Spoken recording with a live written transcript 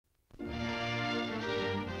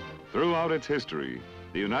Throughout its history,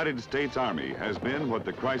 the United States Army has been what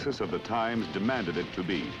the crisis of the times demanded it to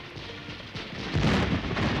be.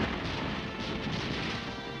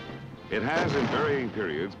 It has in varying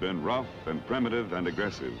periods been rough and primitive and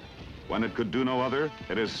aggressive. When it could do no other,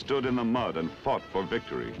 it has stood in the mud and fought for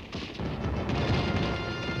victory.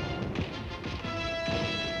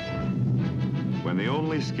 When the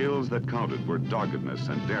only skills that counted were doggedness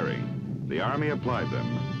and daring, the Army applied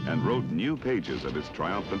them and wrote new pages of its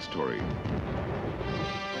triumphant story.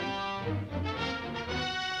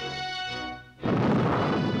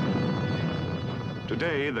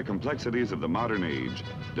 Today, the complexities of the modern age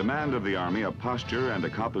demand of the Army a posture and a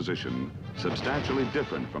composition substantially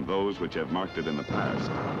different from those which have marked it in the past.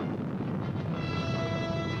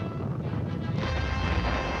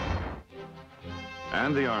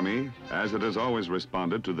 And the Army, as it has always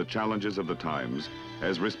responded to the challenges of the times,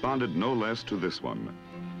 has responded no less to this one.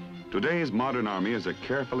 Today's modern Army is a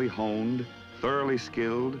carefully honed, thoroughly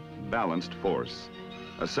skilled, balanced force,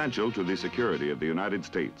 essential to the security of the United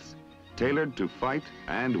States, tailored to fight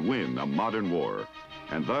and win a modern war,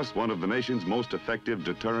 and thus one of the nation's most effective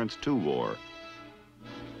deterrents to war.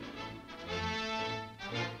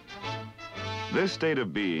 This state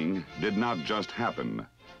of being did not just happen.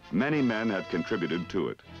 Many men have contributed to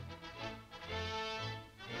it.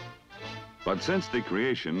 But since the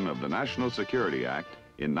creation of the National Security Act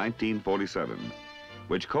in 1947,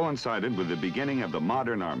 which coincided with the beginning of the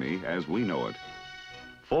modern Army as we know it,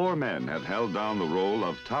 4 men have held down the role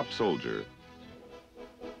of top soldier,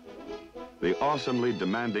 the awesomely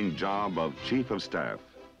demanding job of Chief of Staff.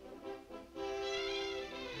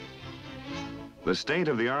 The state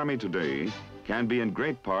of the Army today can be in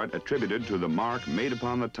great part attributed to the mark made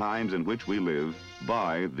upon the times in which we live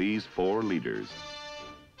by these 4 leaders.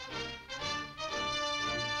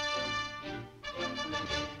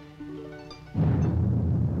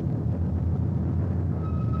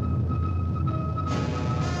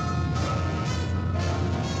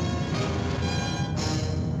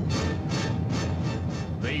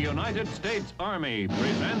 The United States Army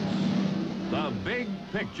presents The Big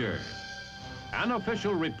Picture, an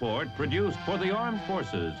official report produced for the armed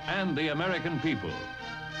forces and the American people.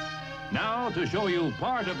 Now, to show you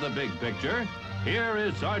part of the big picture, here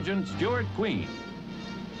is Sergeant Stuart Queen.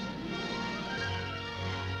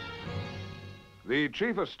 The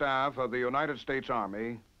Chief of Staff of the United States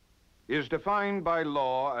Army is defined by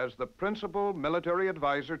law as the principal military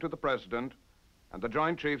advisor to the President and the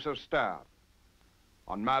Joint Chiefs of Staff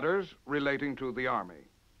on matters relating to the Army.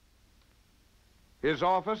 His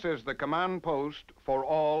office is the command post for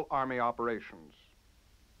all Army operations.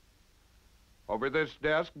 Over this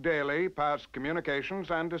desk daily pass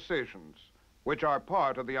communications and decisions, which are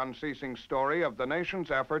part of the unceasing story of the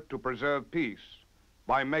nation's effort to preserve peace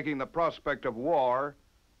by making the prospect of war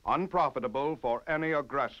unprofitable for any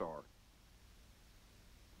aggressor.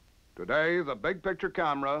 Today, the big picture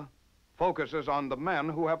camera focuses on the men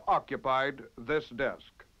who have occupied this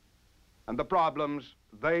desk and the problems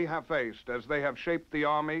they have faced as they have shaped the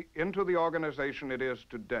Army into the organization it is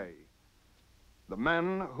today. The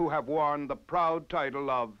men who have worn the proud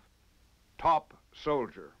title of top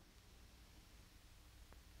soldier.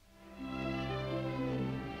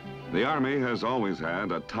 The Army has always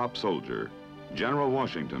had a top soldier. General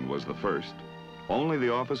Washington was the first. Only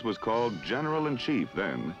the office was called General-in-Chief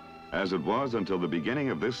then, as it was until the beginning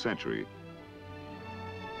of this century.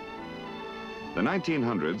 The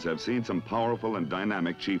 1900s have seen some powerful and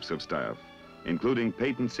dynamic chiefs of staff, including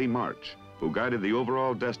Peyton C. March, who guided the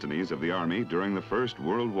overall destinies of the Army during the First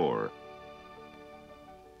World War,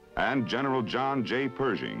 and General John J.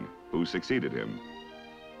 Pershing, who succeeded him.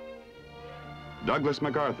 Douglas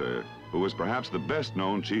MacArthur, who was perhaps the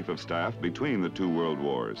best-known chief of staff between the 2 world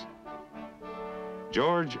wars.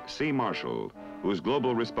 George C. Marshall, whose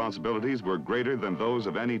global responsibilities were greater than those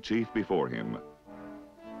of any chief before him.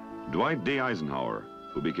 Dwight D. Eisenhower,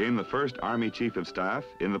 who became the first Army Chief of Staff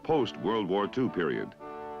in the post-World War II period.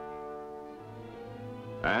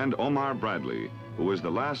 And Omar Bradley, who was the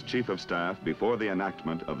last Chief of Staff before the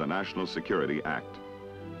enactment of the National Security Act.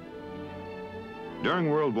 During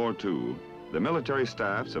World War II, the military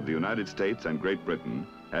staffs of the United States and Great Britain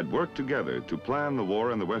had worked together to plan the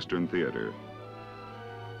war in the Western Theater.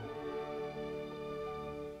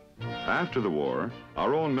 After the war,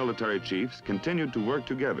 our own military chiefs continued to work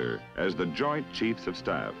together as the Joint Chiefs of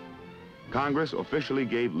Staff. Congress officially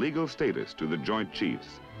gave legal status to the Joint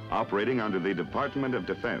Chiefs, operating under the Department of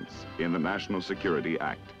Defense in the National Security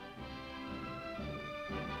Act.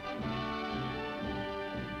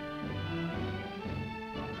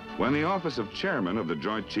 When the office of Chairman of the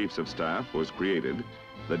Joint Chiefs of Staff was created,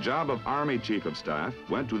 The job of Army Chief of Staff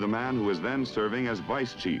went to the man who was then serving as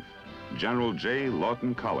Vice Chief, General J.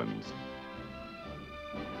 Lawton Collins.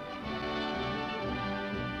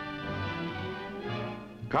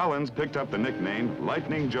 Collins picked up the nickname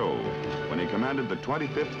Lightning Joe when he commanded the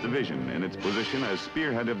 25th Division in its position as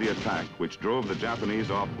spearhead of the attack which drove the Japanese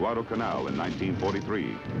off Guadalcanal in 1943.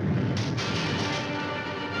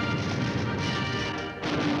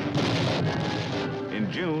 In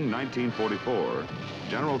June 1944,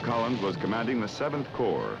 General Collins was commanding the 7th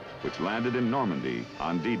Corps, which landed in Normandy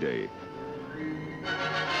on D-Day.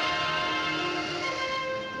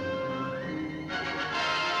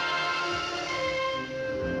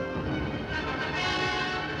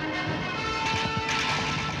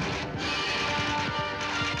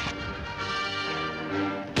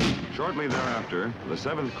 Shortly thereafter, the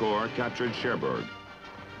 7th Corps captured Cherbourg.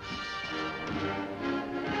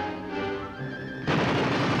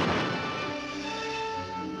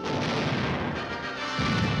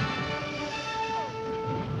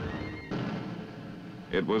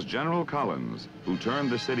 It was General Collins who turned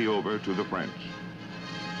the city over to the French.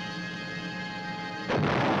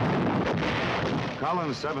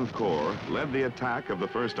 Collins' 7th Corps led the attack of the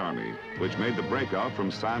First Army, which made the breakout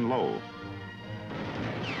from Saint-Lô.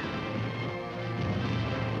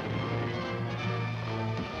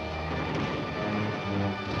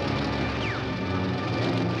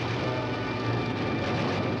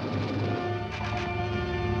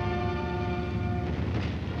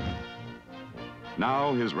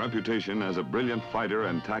 Now his reputation as a brilliant fighter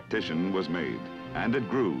and tactician was made, and it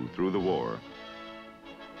grew through the war.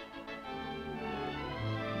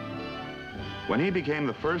 When he became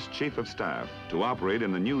the first Chief of Staff to operate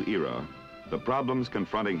in the new era, the problems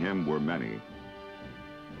confronting him were many.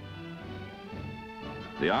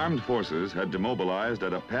 The armed forces had demobilized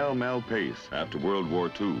at a pell-mell pace after World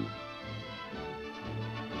War II.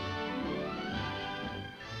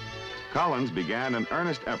 Collins began an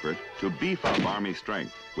earnest effort to beef up Army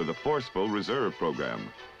strength with a forceful reserve program.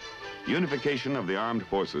 Unification of the armed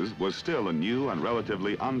forces was still a new and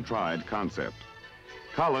relatively untried concept.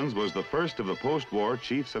 Collins was the first of the post-war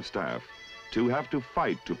Chiefs of Staff to have to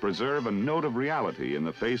fight to preserve a note of reality in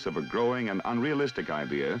the face of a growing and unrealistic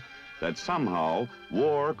idea that somehow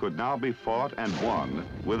war could now be fought and won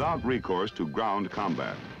without recourse to ground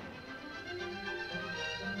combat.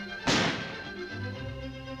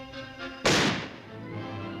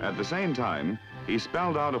 At the same time, he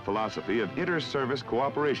spelled out a philosophy of inter-service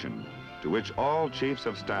cooperation to which all Chiefs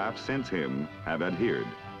of Staff since him have adhered.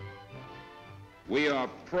 We are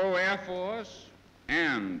pro-Air Force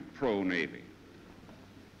and pro-Navy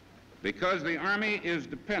because the Army is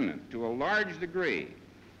dependent to a large degree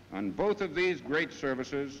on both of these great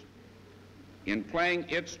services in playing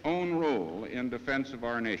its own role in defense of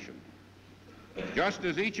our nation, just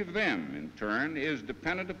as each of them, in turn, is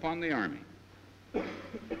dependent upon the Army.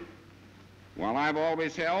 While I've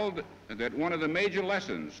always held that one of the major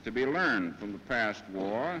lessons to be learned from the past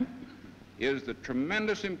war is the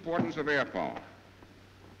tremendous importance of air power,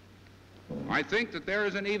 I think that there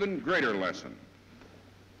is an even greater lesson,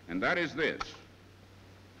 and that is this,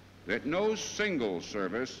 that no single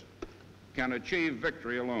service can achieve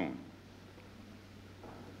victory alone.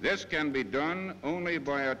 This can be done only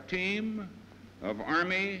by a team of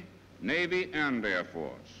Army, Navy, and Air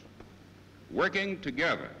Force working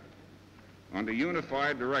together under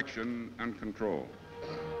unified direction and control.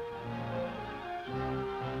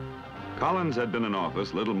 Collins had been in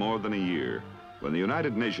office little more than a year when the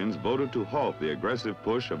United Nations voted to halt the aggressive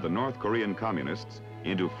push of the North Korean communists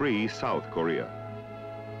into free South Korea.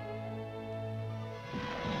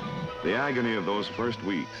 The agony of those first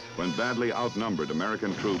weeks, when badly outnumbered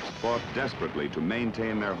American troops fought desperately to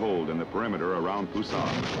maintain their hold in the perimeter around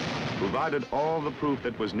Busan, provided all the proof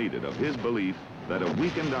that was needed of his belief that a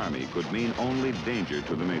weakened army could mean only danger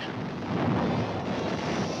to the nation.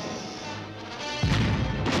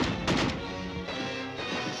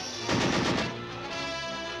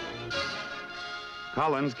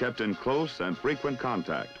 Collins kept in close and frequent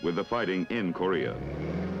contact with the fighting in Korea.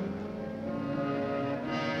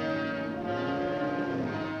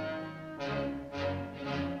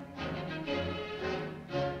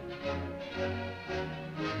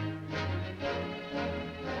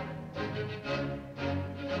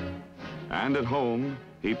 And at home,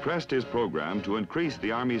 he pressed his program to increase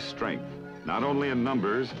the Army's strength, not only in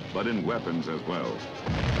numbers, but in weapons as well.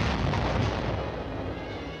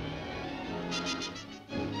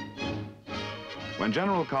 When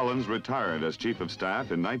General Collins retired as Chief of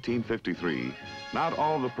Staff in 1953, not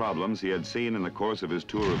all the problems he had seen in the course of his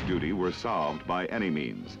tour of duty were solved by any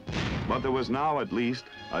means. But there was now at least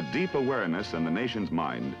a deep awareness in the nation's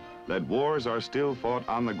mind that wars are still fought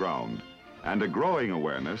on the ground, and a growing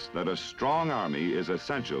awareness that a strong army is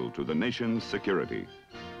essential to the nation's security.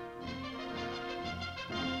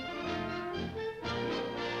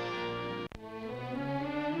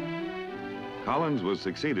 Collins was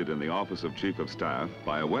succeeded in the office of Chief of Staff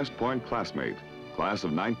by a West Point classmate, class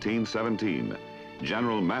of 1917,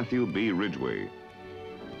 General Matthew B. Ridgway.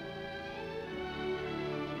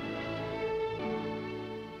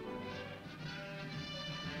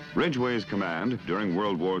 Ridgway's command during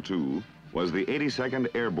World War II was the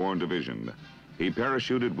 82nd Airborne Division. He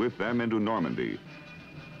parachuted with them into Normandy.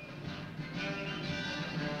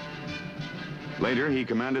 Later, he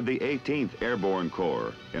commanded the 18th Airborne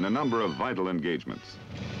Corps in a number of vital engagements.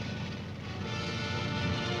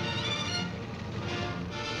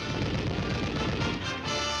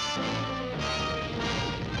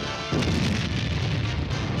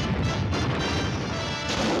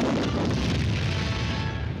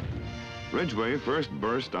 Ridgway first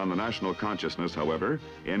burst on the national consciousness, however,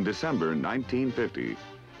 in December 1950,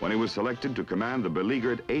 when he was selected to command the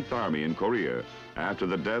beleaguered 8th Army in Korea after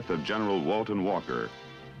the death of General Lawton Walker.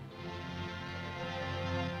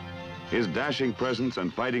 His dashing presence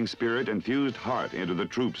and fighting spirit infused heart into the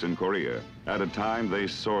troops in Korea at a time they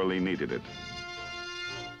sorely needed it.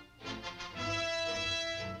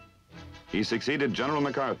 He succeeded General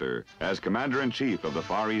MacArthur as Commander-in-Chief of the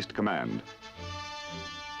Far East Command.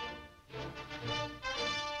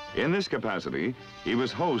 In this capacity, he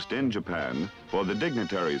was host in Japan for the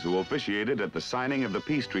dignitaries who officiated at the signing of the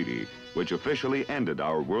peace treaty, which officially ended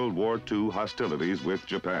our World War II hostilities with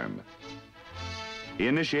Japan. He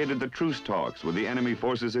initiated the truce talks with the enemy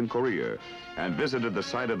forces in Korea and visited the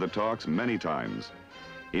site of the talks many times.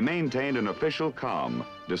 He maintained an official calm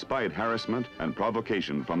despite harassment and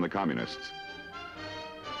provocation from the communists.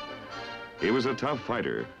 He was a tough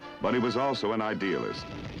fighter, but he was also an idealist,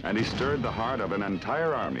 and he stirred the heart of an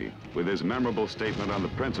entire army with his memorable statement on the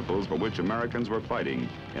principles for which Americans were fighting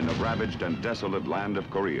in the ravaged and desolate land of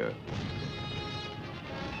Korea.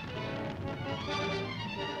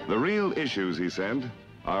 The real issues, he said,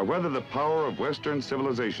 are whether the power of Western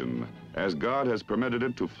civilization, as God has permitted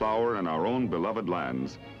it to flower in our own beloved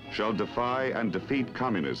lands, shall defy and defeat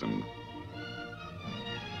communism.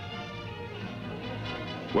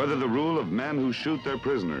 Whether the rule of men who shoot their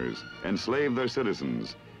prisoners, enslave their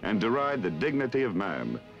citizens, and deride the dignity of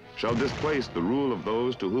man shall displace the rule of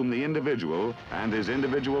those to whom the individual and his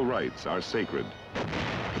individual rights are sacred.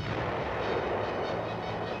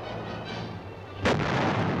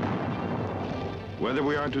 Whether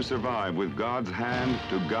we are to survive with God's hand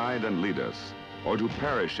to guide and lead us, or to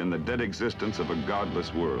perish in the dead existence of a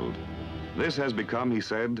godless world, this has become, he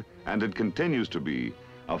said, and it continues to be,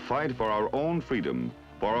 a fight for our own freedom,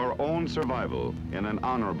 for our own survival in an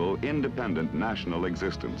honorable, independent national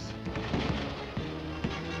existence.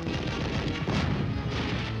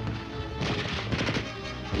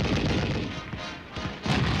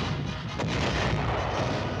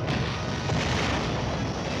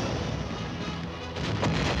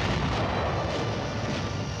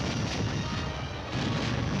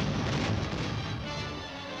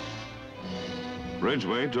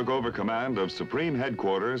 Ridgway took over command of Supreme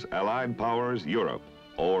Headquarters, Allied Powers, Europe,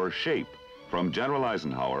 or SHAPE, from General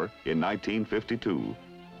Eisenhower in 1952.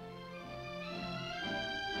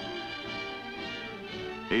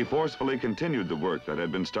 He forcefully continued the work that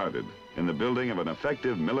had been started in the building of an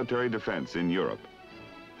effective military defense in Europe.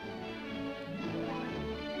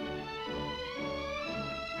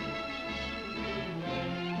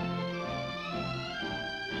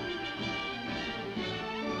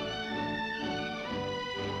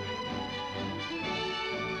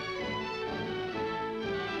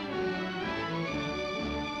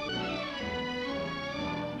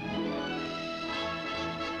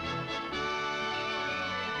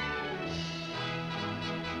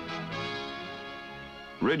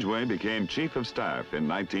 Ridgway became Chief of Staff in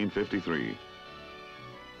 1953.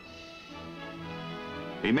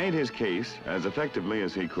 He made his case as effectively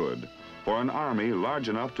as he could for an army large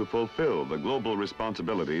enough to fulfill the global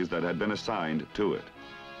responsibilities that had been assigned to it.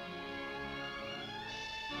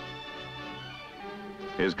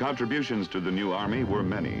 His contributions to the new army were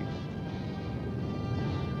many.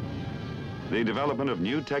 The development of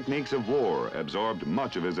new techniques of war absorbed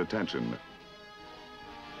much of his attention.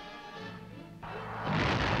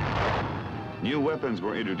 New weapons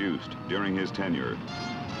were introduced during his tenure.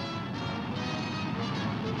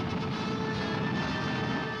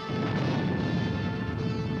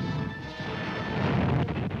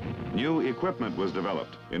 New equipment was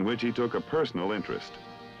developed in which he took a personal interest.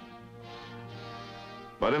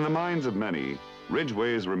 But in the minds of many,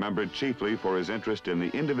 Ridgway is remembered chiefly for his interest in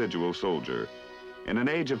the individual soldier. In an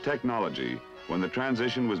age of technology, when the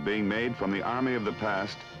transition was being made from the Army of the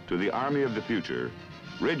past to the Army of the future,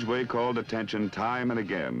 Ridgway called attention time and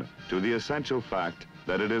again to the essential fact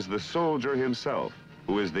that it is the soldier himself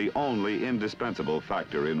who is the only indispensable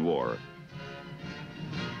factor in war.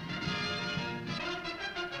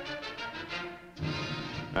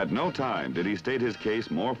 At no time did he state his case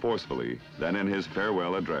more forcefully than in his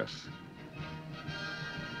farewell address.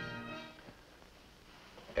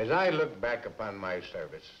 As I look back upon my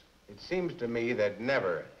service, it seems to me that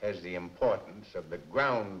never has the importance of the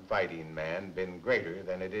ground fighting man been greater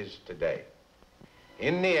than it is today.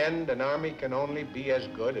 In the end, an army can only be as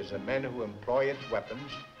good as the men who employ its weapons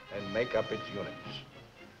and make up its units.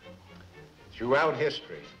 Throughout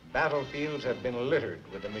history, battlefields have been littered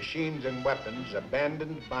with the machines and weapons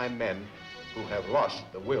abandoned by men who have lost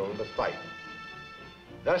the will to fight.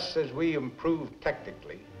 Thus, as we improve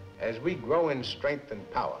technically, as we grow in strength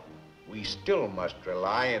and power, we still must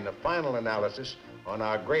rely in the final analysis on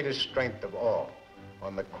our greatest strength of all,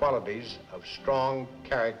 on the qualities of strong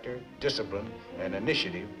character, discipline, and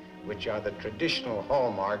initiative, which are the traditional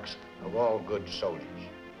hallmarks of all good soldiers.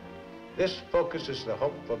 This focuses the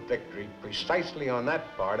hope for victory precisely on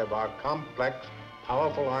that part of our complex,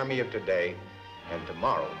 powerful army of today and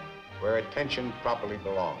tomorrow, where attention properly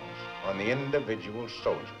belongs, on the individual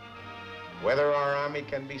soldier. Whether our army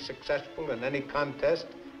can be successful in any contest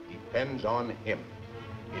depends on him.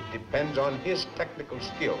 It depends on his technical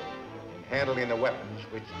skill in handling the weapons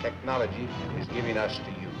which technology is giving us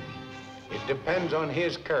to use. It depends on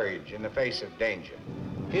his courage in the face of danger,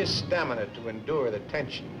 his stamina to endure the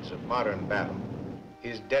tensions of modern battle,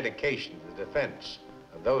 his dedication to the defense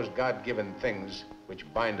of those God-given things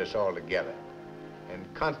which bind us all together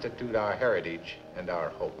and constitute our heritage and our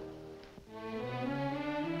hope.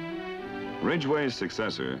 Ridgway's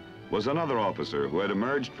successor was another officer who had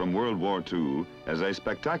emerged from World War II as a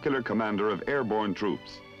spectacular commander of airborne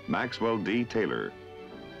troops, Maxwell D. Taylor.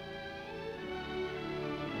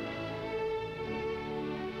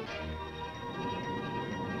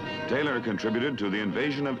 Taylor contributed to the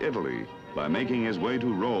invasion of Italy by making his way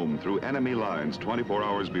to Rome through enemy lines 24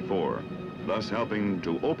 hours before, thus helping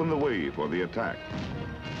to open the way for the attack.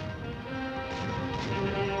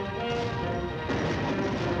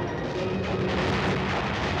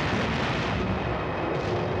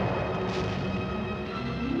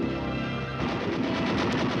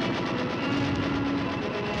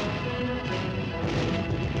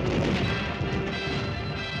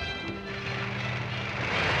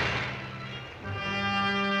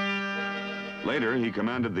 Later, he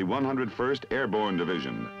commanded the 101st Airborne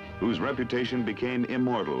Division, whose reputation became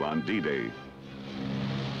immortal on D-Day.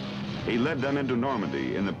 He led them into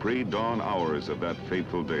Normandy in the pre-dawn hours of that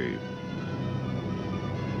fateful day.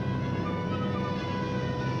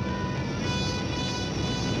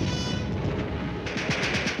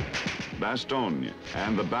 Bastogne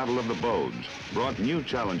and the Battle of the Bulge brought new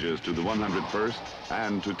challenges to the 101st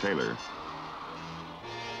and to Taylor.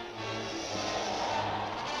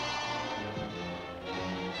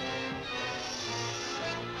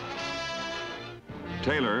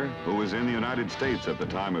 Taylor, who was in the United States at the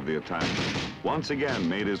time of the attack, once again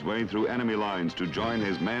made his way through enemy lines to join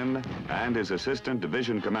his men and his assistant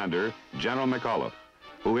division commander, General McAuliffe,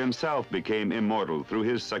 who himself became immortal through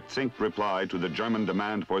his succinct reply to the German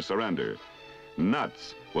demand for surrender.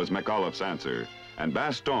 Nuts was McAuliffe's answer, and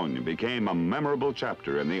Bastogne became a memorable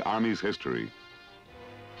chapter in the Army's history.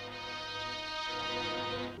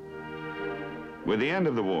 With the end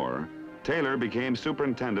of the war, Taylor became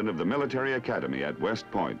superintendent of the military academy at West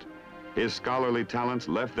Point. His scholarly talents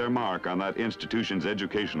left their mark on that institution's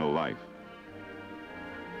educational life.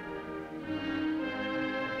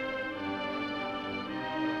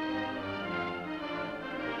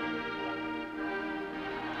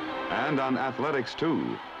 And on athletics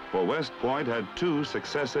too, for West Point had 2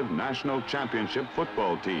 successive national championship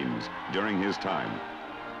football teams during his time.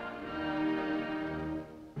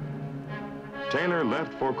 Taylor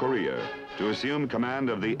left for Korea to assume command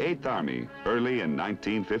of the 8th Army early in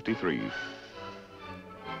 1953.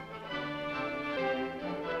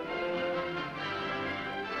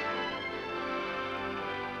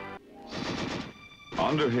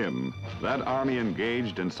 Under him, that army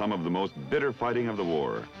engaged in some of the most bitter fighting of the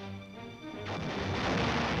war.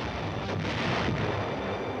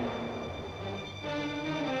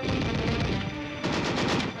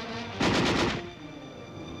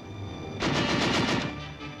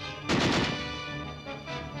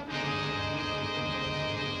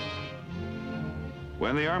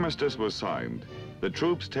 When the armistice was signed, The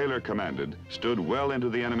troops Taylor commanded stood well into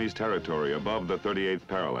the enemy's territory above the 38th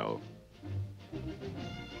parallel.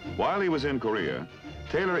 While he was in Korea,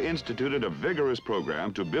 Taylor instituted a vigorous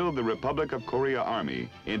program to build the Republic of Korea Army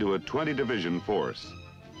into a 20-division force.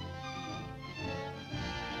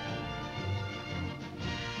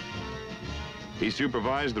 He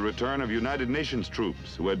supervised the return of United Nations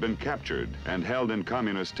troops who had been captured and held in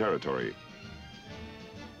communist territory.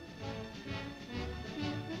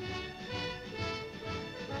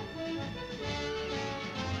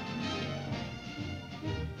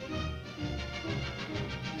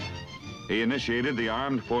 He initiated the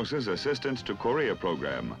Armed Forces Assistance to Korea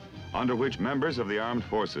program, under which members of the armed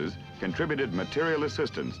forces contributed material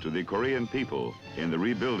assistance to the Korean people in the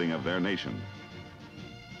rebuilding of their nation.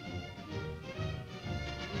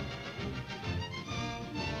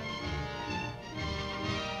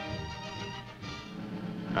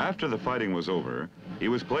 After the fighting was over, he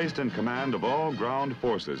was placed in command of all ground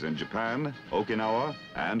forces in Japan, Okinawa,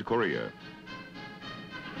 and Korea.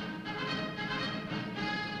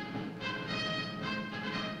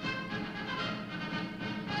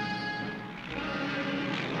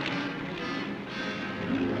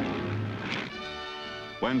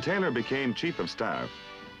 When Taylor became Chief of Staff,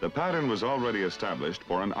 the pattern was already established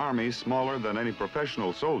for an army smaller than any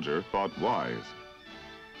professional soldier thought wise.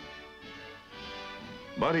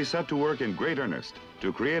 But he set to work in great earnest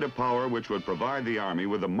to create a power which would provide the Army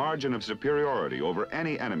with a margin of superiority over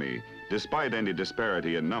any enemy, despite any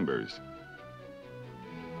disparity in numbers.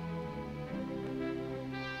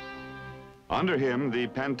 Under him, the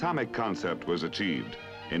Pentamic concept was achieved,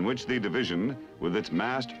 in which the division, with its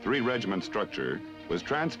massed 3-regiment structure, was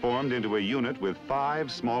transformed into a unit with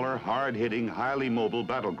 5 smaller, hard-hitting, highly mobile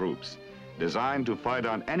battle groups, designed to fight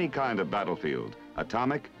on any kind of battlefield,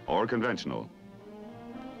 atomic or conventional.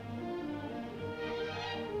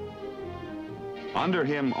 Under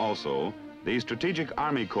him also, the Strategic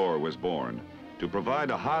Army Corps was born, to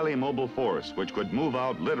provide a highly mobile force which could move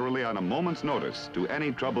out literally on a moment's notice to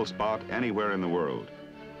any trouble spot anywhere in the world.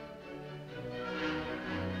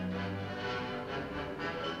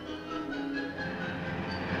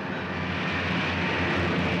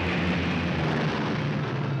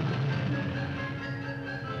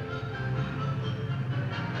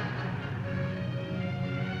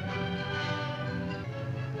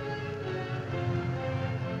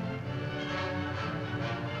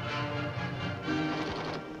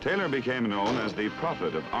 Taylor became known as the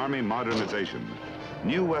prophet of Army modernization.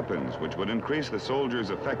 New weapons which would increase the soldier's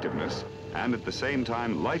effectiveness and at the same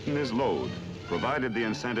time lighten his load provided the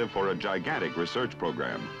incentive for a gigantic research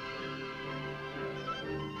program.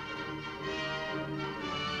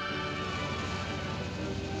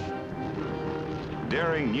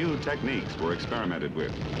 Daring new techniques were experimented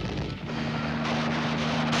with.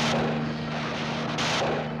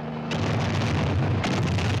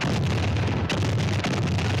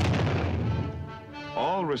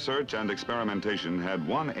 All research and experimentation had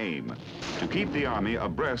one aim: to keep the Army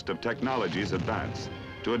abreast of technology's advance,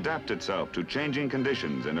 to adapt itself to changing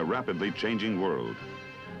conditions in a rapidly changing world.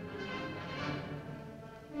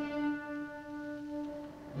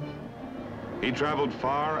 He traveled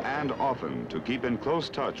far and often to keep in close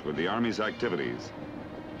touch with the Army's activities.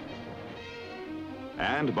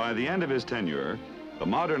 And by the end of his tenure, the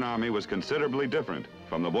modern Army was considerably different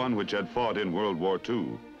from the one which had fought in World War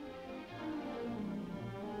II.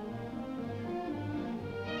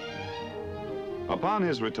 Upon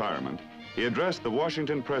his retirement, he addressed the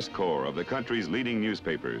Washington press corps of the country's leading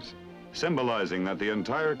newspapers, symbolizing that the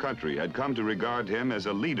entire country had come to regard him as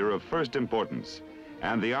a leader of first importance,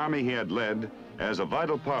 and the Army he had led as a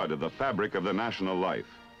vital part of the fabric of the national life.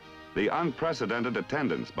 The unprecedented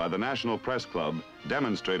attendance by the National Press Club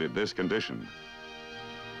demonstrated this condition.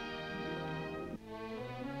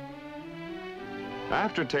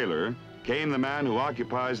 After Taylor came the man who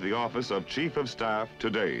occupies the office of Chief of Staff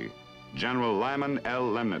today, General Lyman L.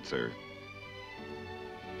 Lemnitzer.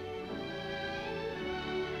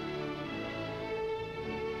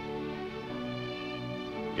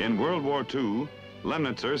 In World War II,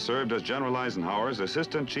 Lemnitzer served as General Eisenhower's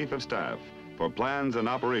Assistant Chief of Staff for plans and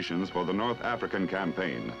operations for the North African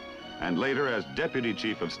campaign, and later as Deputy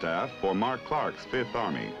Chief of Staff for Mark Clark's Fifth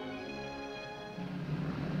Army.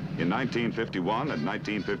 In 1951 and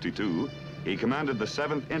 1952, he commanded the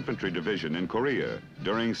 7th Infantry Division in Korea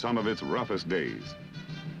during some of its roughest days.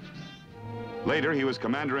 Later, he was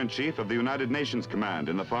Commander-in-Chief of the United Nations Command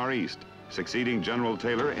in the Far East, succeeding General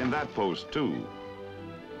Taylor in that post, too.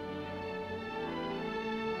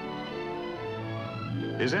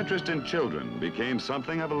 His interest in children became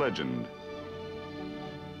something of a legend.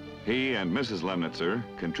 He and Mrs. Lemnitzer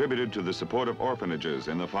contributed to the support of orphanages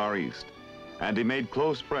in the Far East, and he made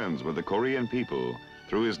close friends with the Korean people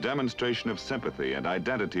through his demonstration of sympathy and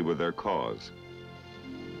identity with their cause.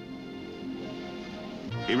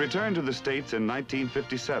 He returned to the States in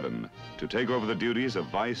 1957 to take over the duties of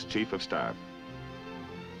Vice Chief of Staff.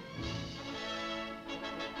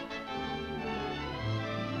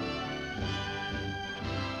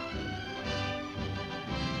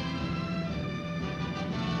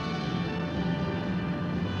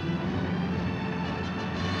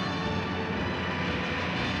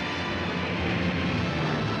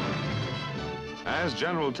 As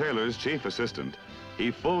General Taylor's chief assistant,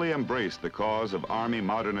 he fully embraced the cause of Army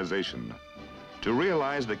modernization. To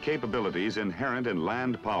realize the capabilities inherent in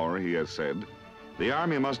land power, he has said, the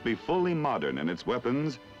Army must be fully modern in its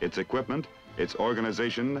weapons, its equipment, its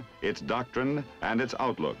organization, its doctrine, and its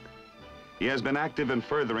outlook. He has been active in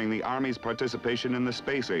furthering the Army's participation in the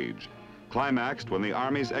space age, climaxed when the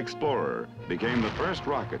Army's Explorer became the first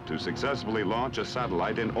rocket to successfully launch a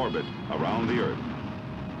satellite in orbit around the Earth.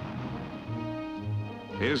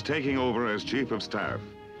 His taking over as Chief of Staff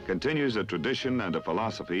continues a tradition and a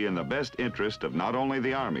philosophy in the best interest of not only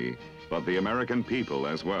the Army, but the American people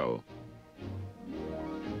as well.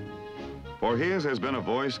 For his has been a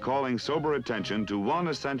voice calling sober attention to one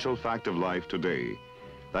essential fact of life today,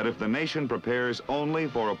 that if the nation prepares only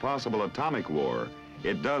for a possible atomic war,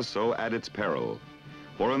 it does so at its peril.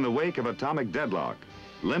 For in the wake of atomic deadlock,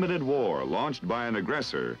 limited war launched by an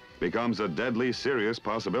aggressor becomes a deadly serious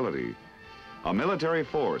possibility. A military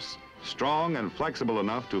force, strong and flexible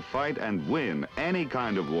enough to fight and win any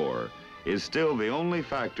kind of war, is still the only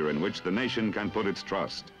factor in which the nation can put its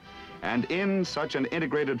trust. And in such an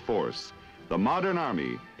integrated force, the modern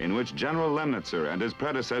Army, in which General Lemnitzer and his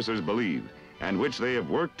predecessors believed, and which they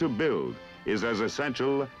have worked to build, is as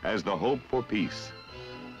essential as the hope for peace.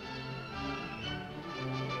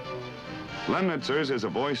 Lemnitzer's is a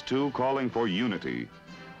voice, too, calling for unity.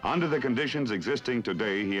 Under the conditions existing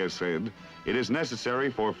today, he has said, it is necessary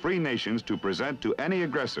for free nations to present to any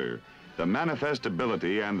aggressor the manifest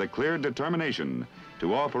ability and the clear determination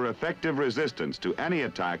to offer effective resistance to any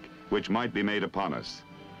attack which might be made upon us.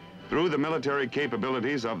 Through the military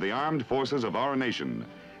capabilities of the armed forces of our nation,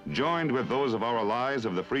 joined with those of our allies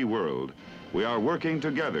of the free world, we are working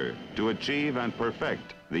together to achieve and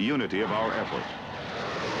perfect the unity of our effort.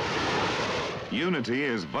 Unity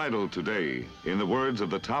is vital today, in the words of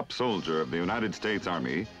the top soldier of the United States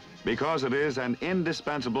Army, because it is an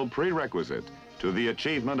indispensable prerequisite to the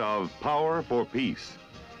achievement of power for peace.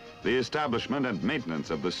 The establishment and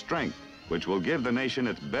maintenance of the strength which will give the nation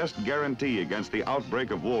its best guarantee against the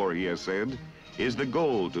outbreak of war, he has said, is the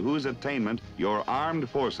goal to whose attainment your armed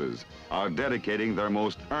forces are dedicating their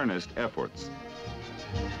most earnest efforts.